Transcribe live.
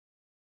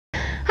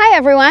Hi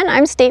everyone,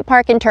 I'm State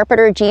Park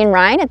Interpreter Jean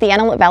Ryan at the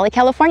Antelope Valley,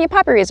 California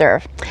Poppy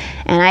Reserve.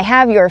 And I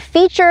have your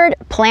featured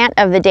plant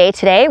of the day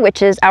today,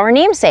 which is our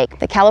namesake,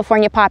 the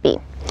California poppy.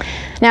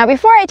 Now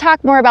before I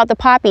talk more about the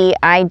poppy,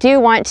 I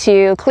do want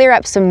to clear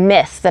up some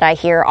myths that I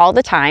hear all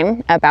the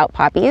time about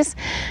poppies.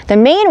 The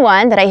main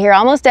one that I hear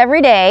almost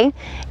every day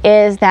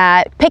is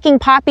that picking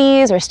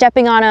poppies or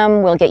stepping on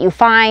them will get you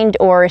fined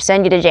or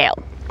send you to jail.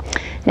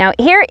 Now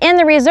here in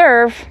the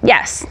reserve,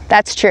 yes,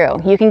 that's true.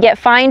 You can get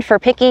fined for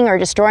picking or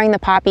destroying the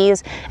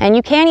poppies, and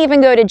you can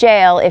even go to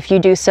jail if you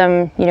do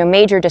some,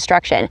 major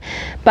destruction.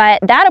 But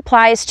that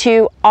applies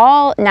to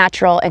all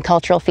natural and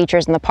cultural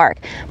features in the park.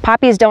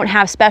 Poppies don't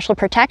have special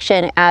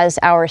protection as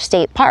our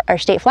state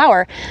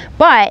flower,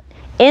 but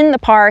in the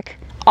park,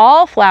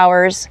 all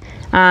flowers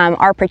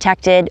are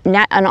protected,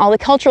 and all the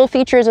cultural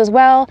features as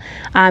well,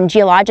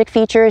 geologic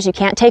features. You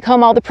can't take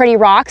home all the pretty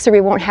rocks or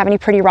we won't have any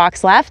pretty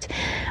rocks left.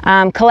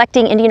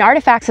 Collecting Indian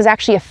artifacts is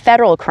actually a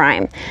federal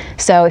crime.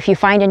 So if you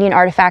find Indian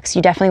artifacts,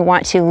 you definitely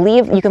want to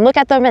leave. You can look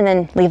at them and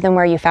then leave them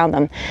where you found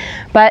them.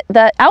 But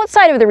the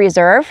outside of the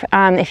reserve,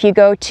 if you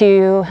go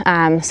to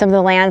some of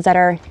the lands that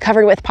are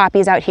covered with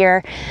poppies out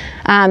here,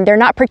 they're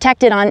not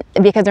protected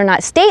because they're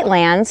not state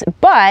lands,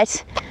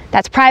 but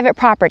that's private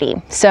property.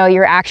 So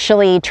you're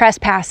actually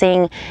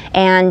trespassing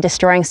and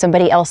destroying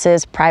somebody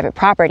else's private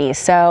property.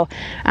 So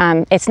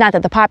it's not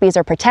that the poppies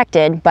are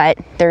protected, but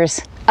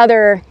there's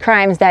other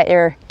crimes that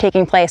are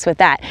taking place with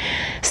that.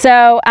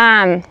 So,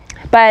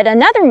 but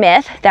another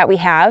myth that we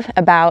have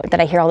that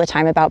I hear all the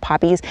time about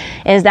poppies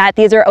is that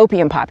these are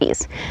opium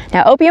poppies.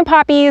 Now, opium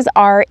poppies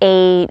are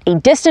a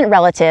distant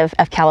relative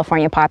of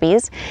California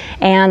poppies,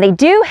 and they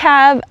do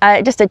have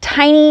just a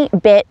tiny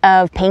bit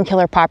of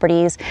painkiller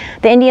properties.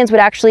 The Indians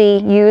would actually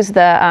use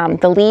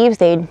the leaves.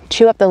 They'd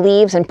chew up the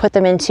leaves and put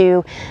them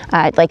into,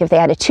 like if they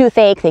had a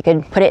toothache, they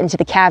could put it into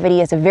the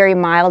cavity as a very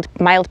mild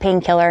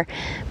painkiller.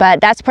 But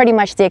that's pretty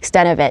much the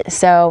extent of it.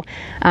 So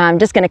I'm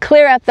just going to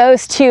clear up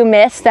those two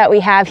myths that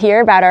we have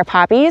here about our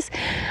poppies.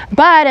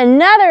 But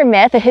another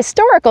myth, a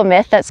historical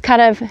myth that's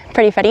kind of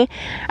pretty funny,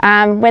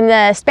 when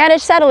the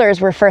Spanish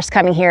settlers were first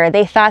coming here,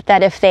 they thought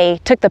that if they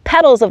took the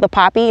petals of the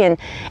poppy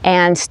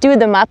and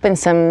stewed them up in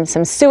some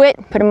suet,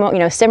 put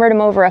them, simmered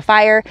them over a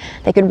fire,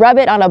 they could rub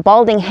it on a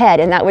balding head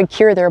and that would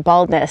cure their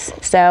baldness.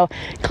 So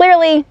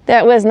clearly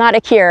that was not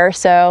a cure.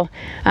 So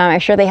I'm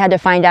sure they had to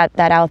find that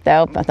out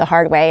though, the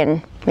hard way,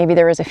 and maybe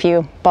there was a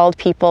few bald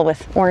people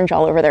with orange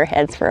all over their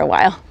heads for a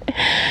while.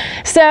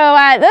 So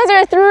those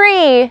are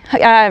three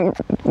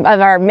of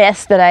our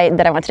myths that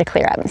I wanted to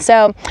clear up.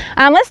 So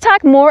let's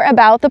talk more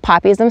about the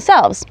poppies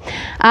themselves.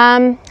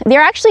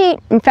 They're actually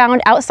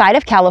found outside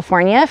of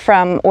California,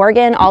 from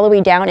Oregon all the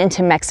way down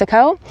into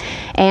Mexico,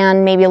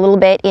 and maybe a little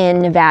bit in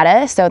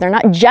Nevada. So they're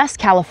not just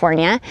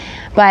California,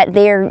 but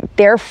they are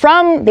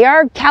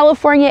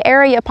California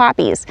area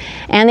poppies.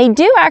 And they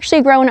do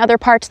actually grow in other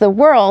parts of the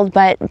world,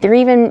 but they're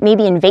even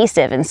maybe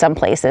invasive in some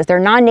places. They're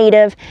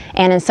non-native,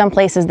 and in some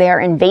places they are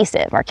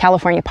invasive, or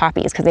California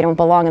poppies, because they don't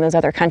belong in those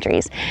other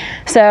countries.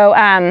 So,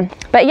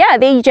 but yeah,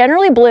 they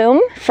generally bloom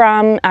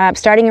from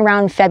starting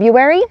around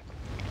February.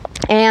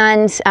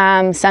 And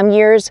some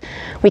years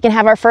we can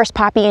have our first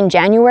poppy in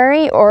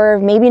January, or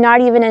maybe not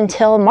even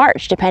until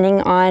March,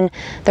 depending on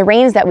the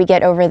rains that we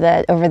get over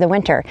the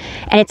winter.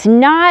 And it's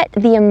not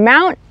the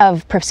amount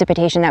of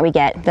precipitation that we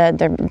get,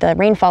 the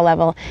rainfall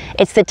level,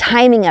 it's the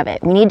timing of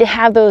it. We need to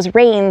have those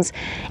rains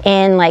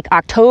in like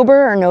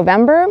October or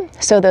November,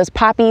 so those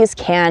poppies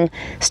can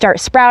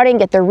start sprouting,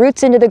 get their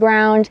roots into the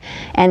ground,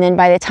 and then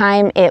by the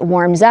time it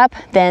warms up,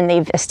 then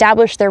they've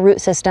established their root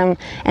system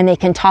and they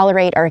can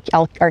tolerate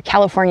our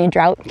California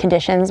drought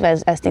conditions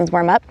as things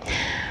warm up.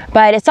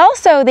 But it's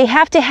also, they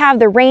have to have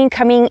the rain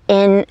coming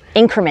in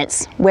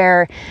increments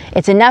where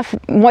it's enough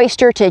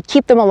moisture to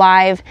keep them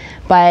alive,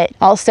 but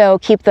also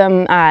keep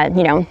them,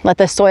 let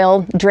the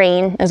soil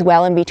drain as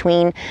well in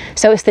between.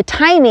 So it's the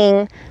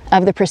timing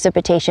of the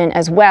precipitation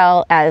as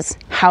well as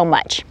how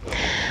much.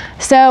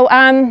 So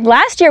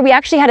last year we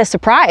actually had a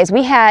surprise.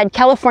 We had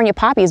California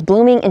poppies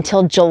blooming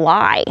until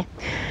July.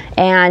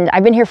 And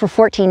I've been here for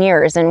 14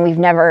 years and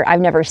I've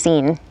never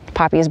seen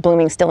poppies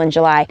blooming still in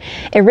July.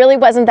 It really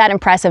wasn't that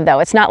impressive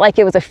though. It's not like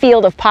it was a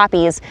field of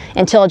poppies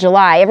until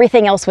July.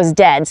 Everything else was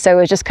dead. So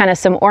it was just kind of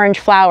some orange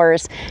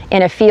flowers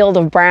in a field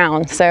of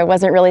brown. So it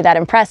wasn't really that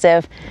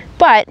impressive,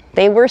 but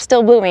they were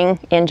still blooming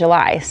in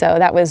July. So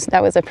that was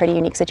a pretty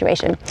unique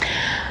situation.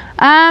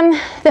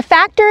 The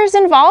factors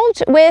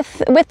involved with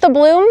the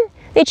bloom,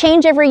 they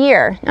change every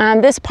year.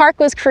 This park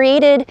was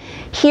created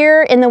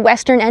here in the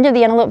western end of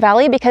the Antelope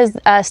Valley because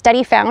a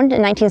study found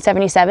in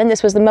 1977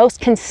 this was the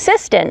most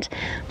consistent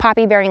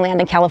poppy-bearing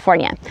land in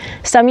California.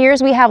 Some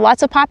years we have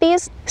lots of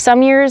poppies,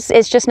 some years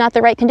it's just not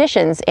the right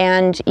conditions,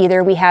 and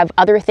either we have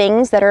other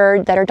things that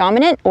are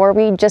dominant, or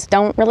we just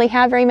don't really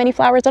have very many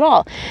flowers at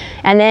all.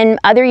 And then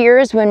other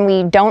years when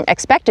we don't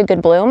expect a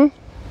good bloom,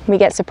 we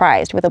get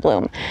surprised with a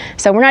bloom.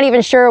 So we're not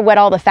even sure what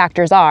all the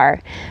factors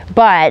are,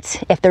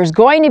 but if there's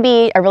going to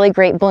be a really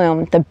great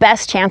bloom, the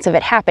best chance of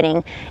it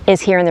happening is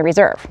here in the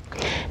reserve.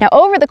 Now,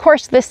 over the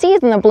course of the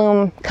season, the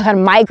bloom kind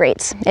of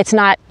migrates. It's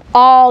not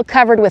all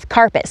covered with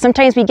carpet.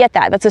 Sometimes we get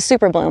that, that's a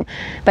super bloom.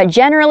 But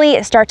generally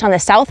it starts on the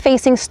south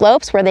facing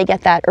slopes where they get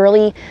that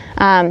early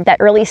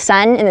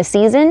sun in the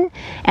season.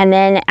 And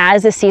then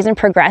as the season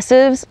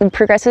progresses,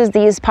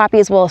 these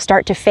poppies will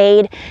start to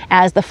fade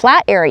as the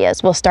flat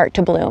areas will start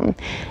to bloom.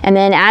 And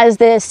then as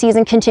the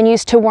season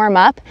continues to warm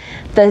up,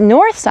 the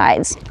north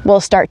sides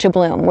will start to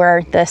bloom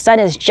where the sun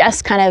is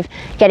just kind of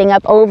getting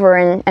up over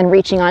and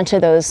reaching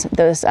onto those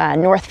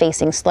north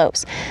facing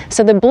slopes.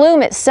 So the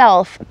bloom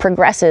itself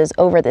progresses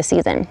over the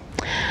season.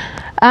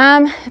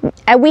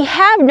 We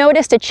have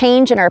noticed a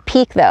change in our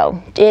peak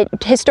though.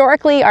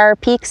 Historically, our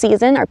peak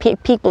season, our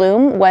peak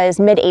bloom was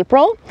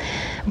mid-April,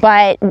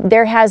 but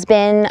there has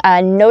been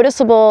a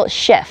noticeable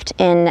shift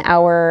in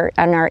our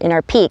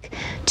peak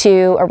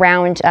to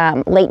around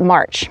late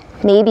March.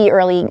 Maybe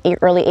early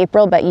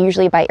April, but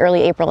usually by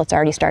early April it's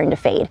already starting to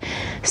fade.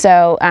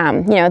 So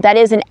you know, that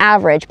is an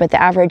average, but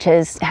the average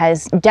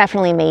has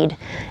definitely made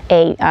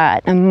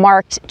a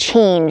marked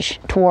change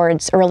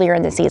towards earlier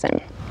in the season.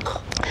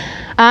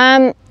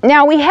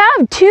 Now we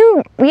have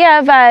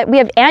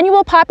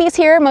annual poppies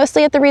here,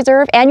 mostly at the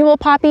reserve. Annual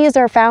poppies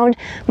are found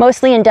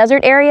mostly in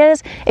desert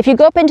areas. If you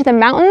go up into the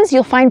mountains,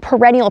 you'll find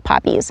perennial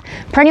poppies.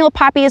 Perennial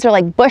poppies are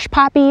like bush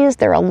poppies.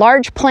 They're a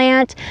large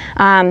plant.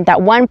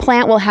 That one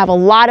plant will have a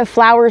lot of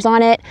flowers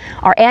on it.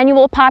 Our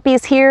annual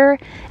poppies here,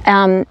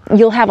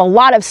 you'll have a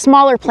lot of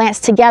smaller plants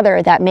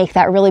together that make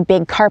that really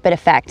big carpet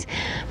effect.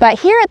 But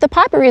here at the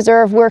Poppy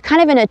Reserve, we're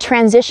kind of in a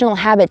transitional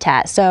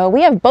habitat. So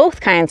we have both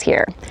kinds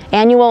here,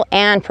 annual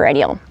and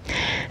perennial.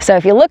 So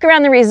if you look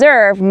around the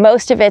reserve,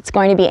 most of it's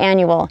going to be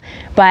annual,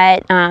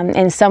 but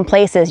in some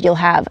places you'll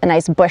have a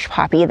nice bush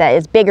poppy that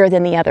is bigger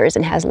than the others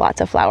and has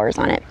lots of flowers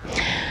on it.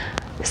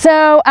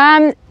 So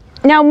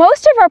now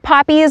most of our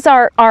poppies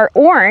are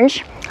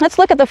orange. Let's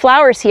look at the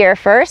flowers here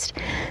first.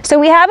 So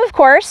we have, of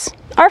course,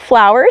 our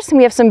flowers.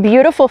 We have some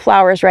beautiful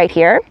flowers right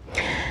here.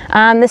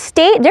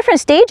 Different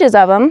stages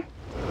of them.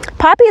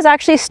 Poppies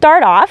actually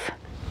start off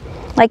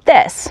like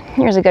this.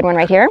 Here's a good one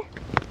right here.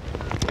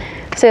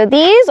 So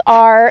these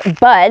are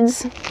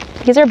buds.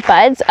 These are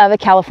buds of a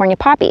California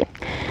poppy.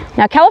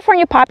 Now,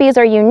 California poppies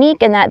are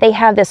unique in that they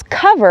have this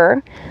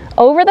cover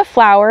over the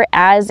flower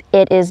as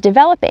it is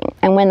developing.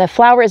 And when the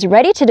flower is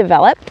ready to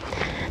develop,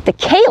 the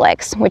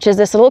calyx, which is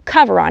this little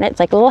cover on it, it's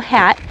like a little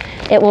hat,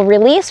 it will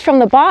release from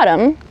the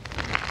bottom.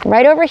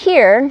 Right over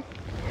here,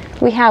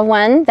 we have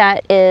one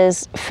that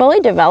is fully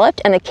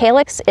developed and the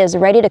calyx is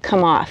ready to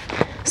come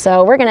off.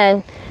 So we're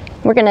gonna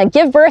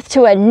give birth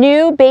to a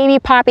new baby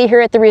poppy here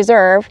at the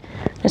reserve.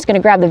 I'm just gonna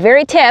grab the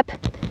very tip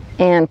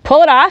and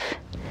pull it off,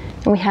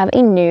 and we have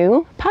a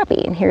new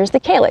poppy. And here's the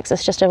calyx.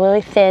 It's just a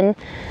really thin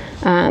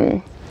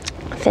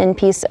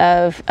piece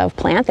of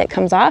plant that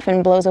comes off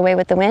and blows away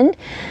with the wind.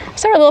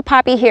 So our little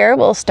poppy here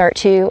will start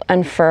to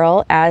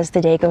unfurl as the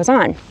day goes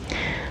on.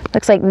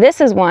 Looks like this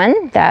is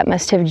one that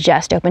must have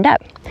just opened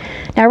up.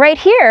 Now right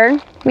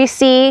here we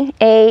see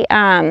a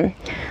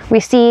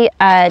seed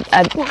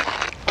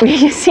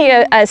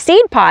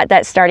pod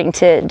that's starting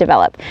to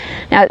develop.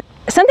 Now,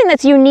 something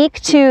that's unique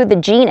to the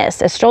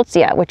genus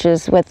Eschscholzia, which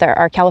is what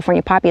our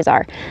California poppies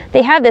are,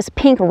 they have this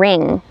pink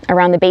ring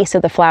around the base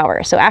of the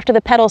flower. So after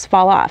the petals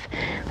fall off,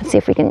 let's see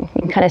if you can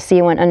kind of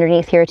see one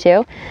underneath here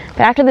too.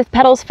 But after the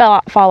petals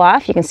fall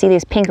off, you can see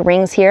these pink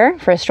rings here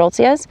for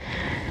Eschscholzias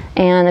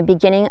and the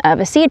beginning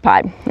of a seed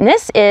pod. And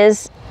this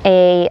is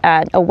a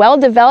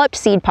well-developed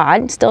seed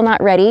pod, still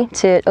not ready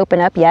to open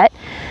up yet.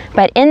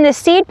 But in this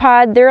seed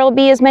pod, there will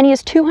be as many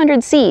as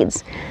 200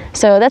 seeds.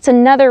 So that's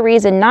another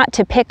reason not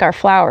to pick our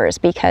flowers,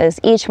 because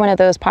each one of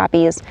those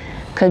poppies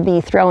could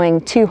be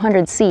throwing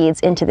 200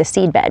 seeds into the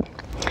seed bed.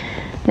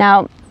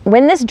 Now,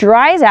 when this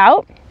dries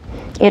out,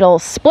 it'll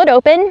split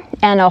open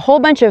and a whole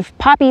bunch of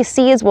poppy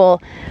seeds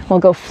will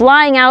go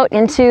flying out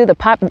into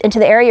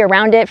the area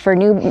around it for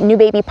new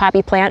baby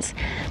poppy plants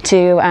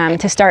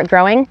to start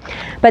growing.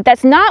 But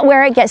that's not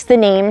where it gets the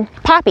name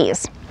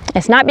poppies.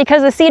 It's not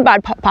because of the seed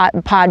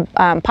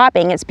pod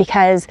popping, it's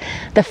because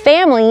the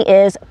family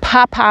is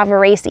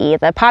Papaver,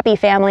 the poppy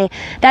family.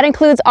 That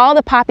includes all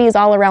the poppies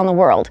all around the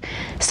world.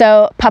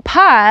 So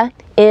papa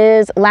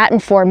is Latin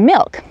for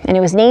milk, and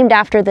it was named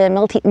after the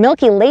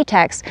milky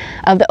latex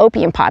of the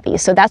opium poppy.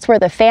 So that's where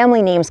the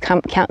family names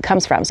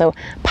comes from. So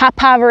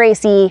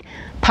Papaver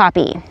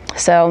poppy.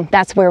 So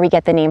that's where we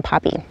get the name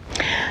poppy.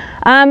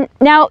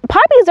 Now,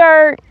 poppies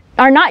are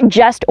not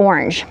just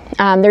orange.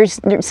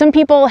 Some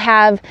people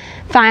have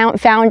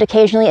found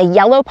occasionally a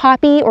yellow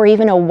poppy or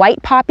even a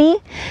white poppy,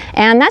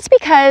 and that's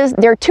because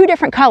they're two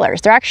different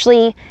colors. They're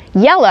actually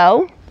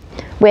yellow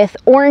with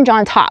orange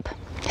on top.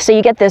 So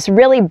you get this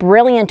really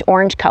brilliant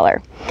orange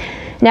color.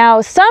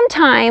 Now,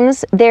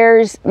 sometimes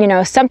there's,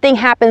 something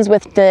happens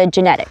with the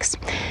genetics.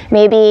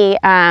 Maybe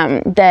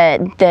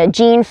the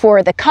gene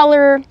for the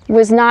color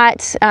was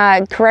not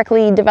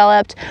correctly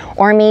developed,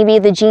 or maybe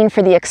the gene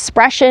for the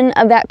expression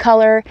of that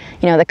color,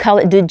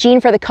 the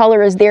gene for the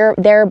color is there,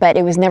 but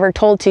it was never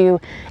told to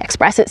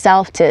express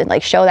itself to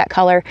like show that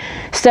color.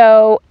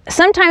 So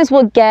sometimes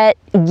we'll get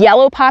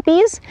yellow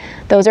poppies.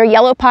 Those are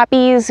yellow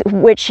poppies,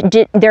 which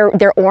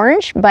they're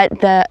orange, but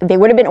they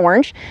would have been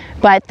orange,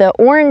 but the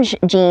orange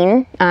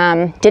gene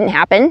didn't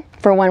happen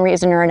for one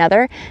reason or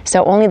another,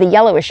 so only the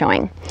yellow is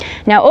showing.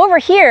 Now over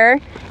here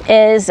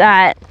is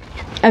a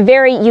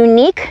very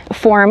unique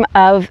form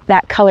of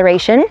that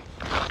coloration.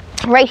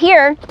 Right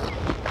here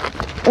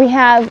we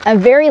have a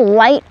very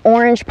light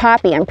orange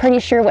poppy. I'm pretty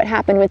sure what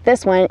happened with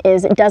this one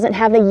is it doesn't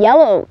have the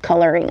yellow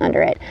coloring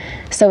under it.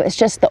 So it's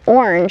just the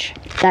orange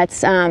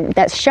that's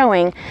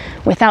showing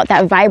without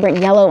that vibrant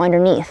yellow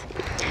underneath.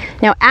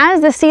 Now, as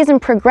the season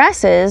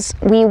progresses,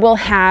 we will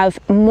have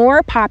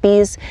more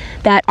poppies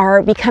that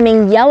are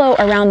becoming yellow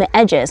around the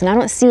edges, and I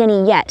don't see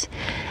any yet.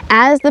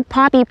 As the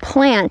poppy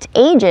plant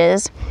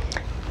ages,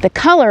 the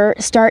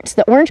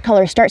orange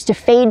color starts to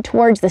fade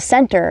towards the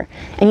center,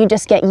 and you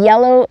just get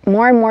yellow,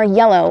 more and more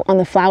yellow on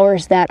the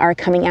flowers that are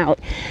coming out.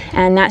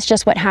 And that's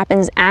just what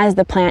happens as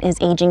the plant is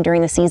aging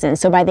during the season.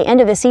 So by the end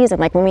of the season,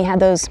 like when we had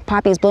those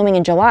poppies blooming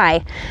in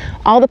July,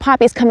 all the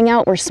poppies coming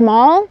out were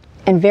small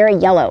and very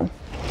yellow.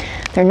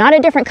 They're not a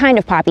different kind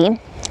of poppy.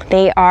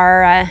 They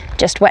are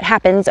just what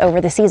happens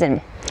over the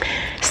season.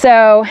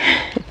 So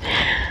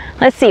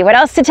let's see, what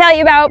else to tell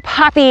you about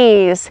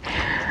poppies?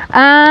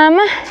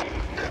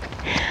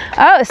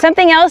 Oh,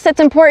 something else that's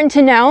important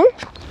to know.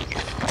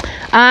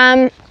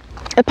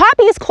 The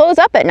poppies close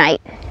up at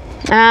night.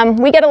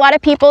 We get a lot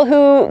of people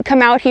who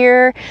come out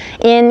here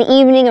in the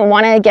evening and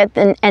want to get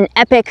an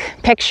epic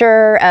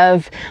picture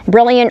of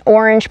brilliant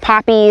orange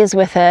poppies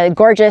with a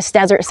gorgeous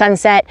desert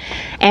sunset,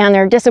 and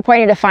they're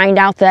disappointed to find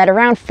out that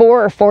around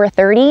 4 or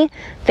 4:30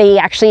 they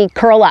actually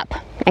curl up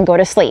and go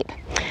to sleep.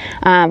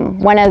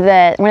 One of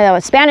the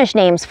Spanish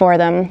names for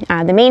them,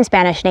 the main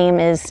Spanish name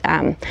is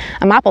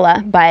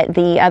amapola, but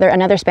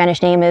another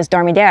Spanish name is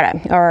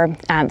dormidera, or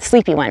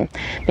sleepy one,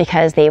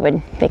 because they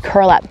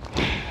curl up.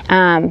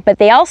 But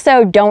they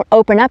also don't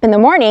open up in the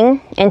morning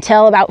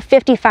until about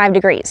 55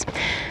 degrees.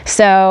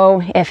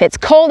 So if it's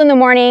cold in the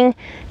morning,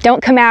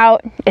 don't come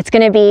out. It's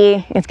gonna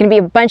be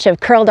a bunch of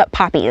curled up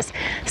poppies.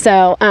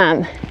 So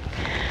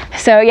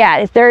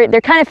yeah,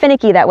 they're kind of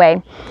finicky that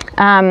way.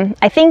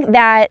 I think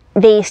that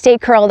they stay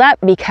curled up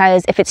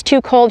because if it's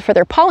too cold for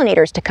their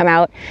pollinators to come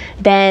out,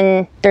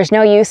 then there's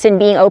no use in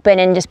being open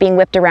and just being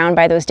whipped around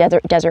by those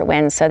desert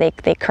winds. So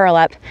they curl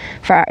up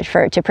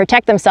to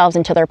protect themselves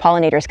until their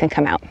pollinators can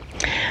come out.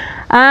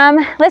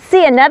 Let's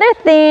see, another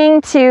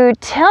thing to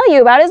tell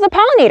you about is the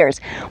pollinators.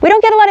 We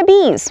don't get a lot of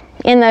bees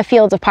in the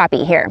fields of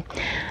poppy here.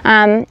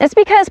 It's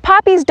because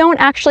poppies don't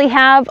actually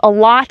have a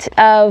lot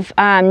of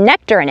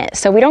nectar in it,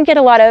 so we don't get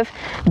a lot of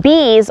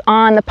bees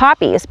on the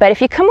poppies. But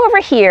if you come over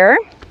here,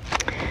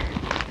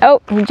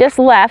 oh, we just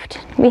left,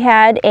 we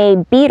had a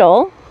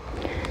beetle.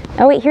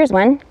 Oh wait, here's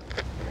one.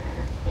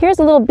 Here's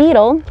a little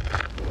beetle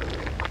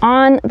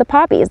on the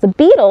poppies. The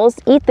beetles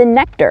eat the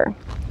nectar.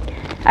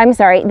 I'm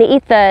sorry, they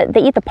eat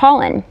the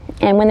pollen.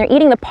 And when they're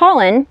eating the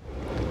pollen,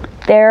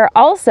 they're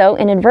also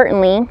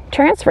inadvertently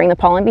transferring the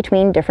pollen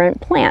between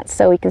different plants.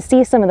 So we can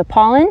see some of the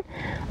pollen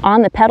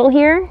on the petal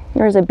here.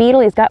 There's a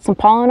beetle, he's got some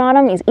pollen on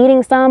him, he's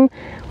eating some,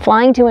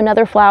 flying to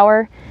another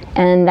flower,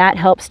 and that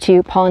helps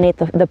to pollinate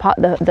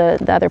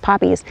the other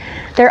poppies.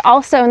 They're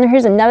also, and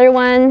here's another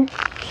one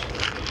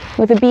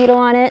with a beetle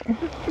on it.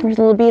 There's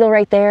a little beetle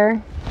right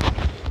there.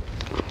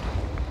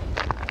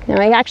 Now,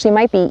 I actually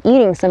might be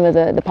eating some of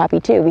the poppy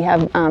too. We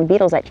have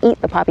beetles that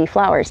eat the poppy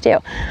flowers too.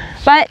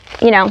 But,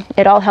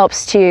 it all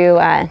helps to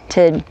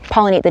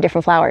pollinate the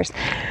different flowers.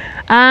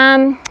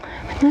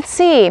 Let's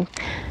see.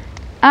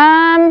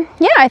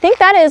 Yeah, I think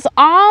that is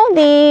all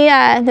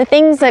the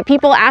things that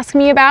people ask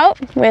me about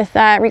with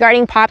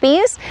regarding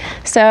poppies.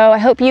 So I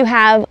hope you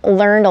have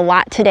learned a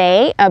lot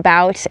today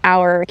about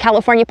our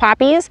California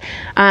poppies.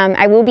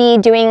 I will be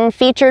doing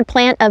featured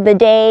plant of the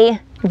day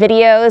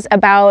videos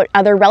about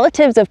other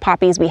relatives of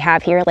poppies we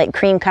have here, like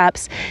cream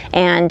cups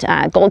and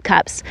gold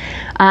cups.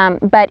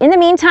 But in the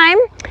meantime,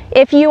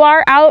 if you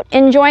are out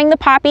enjoying the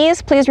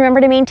poppies, please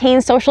remember to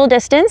maintain social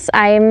distance.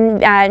 I'm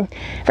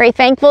very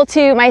thankful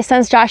to my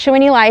sons Joshua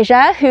and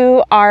Elijah,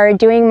 who are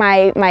doing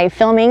my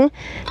filming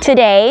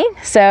today.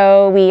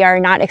 So we are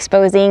not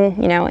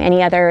exposing,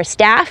 any other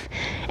staff,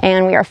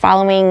 and we are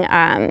following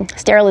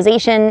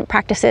sterilization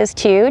practices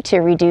too to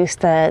reduce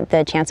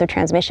the chance of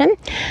transmission.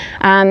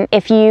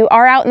 If you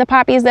are out in the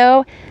poppies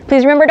though,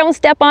 please remember, don't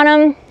step on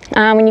them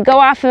when you go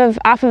off of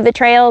the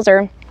trails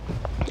or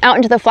out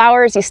into the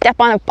flowers, you step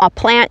on a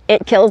plant,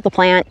 it kills the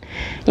plant.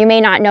 You may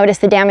not notice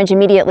the damage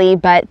immediately,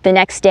 but the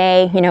next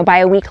day, you know, by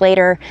a week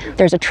later,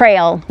 there's a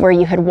trail where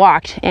you had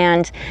walked.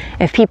 And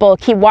if people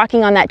keep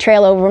walking on that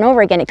trail over and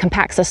over again, it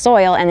compacts the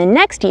soil. And the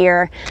next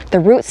year, the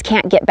roots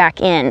can't get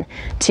back in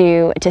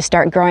to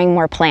start growing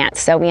more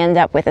plants. So we end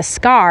up with a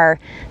scar,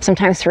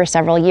 sometimes for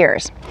several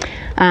years.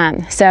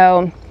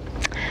 So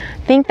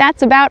I think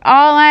that's about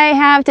all I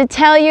have to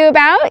tell you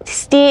about.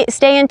 Stay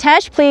in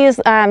touch. Please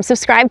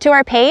subscribe to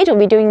our page. We'll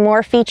be doing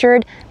more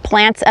featured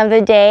plants of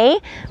the day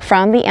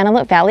from the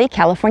Antelope Valley,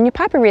 California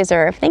Poppy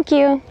Reserve. Thank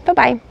you.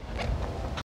 Bye-bye.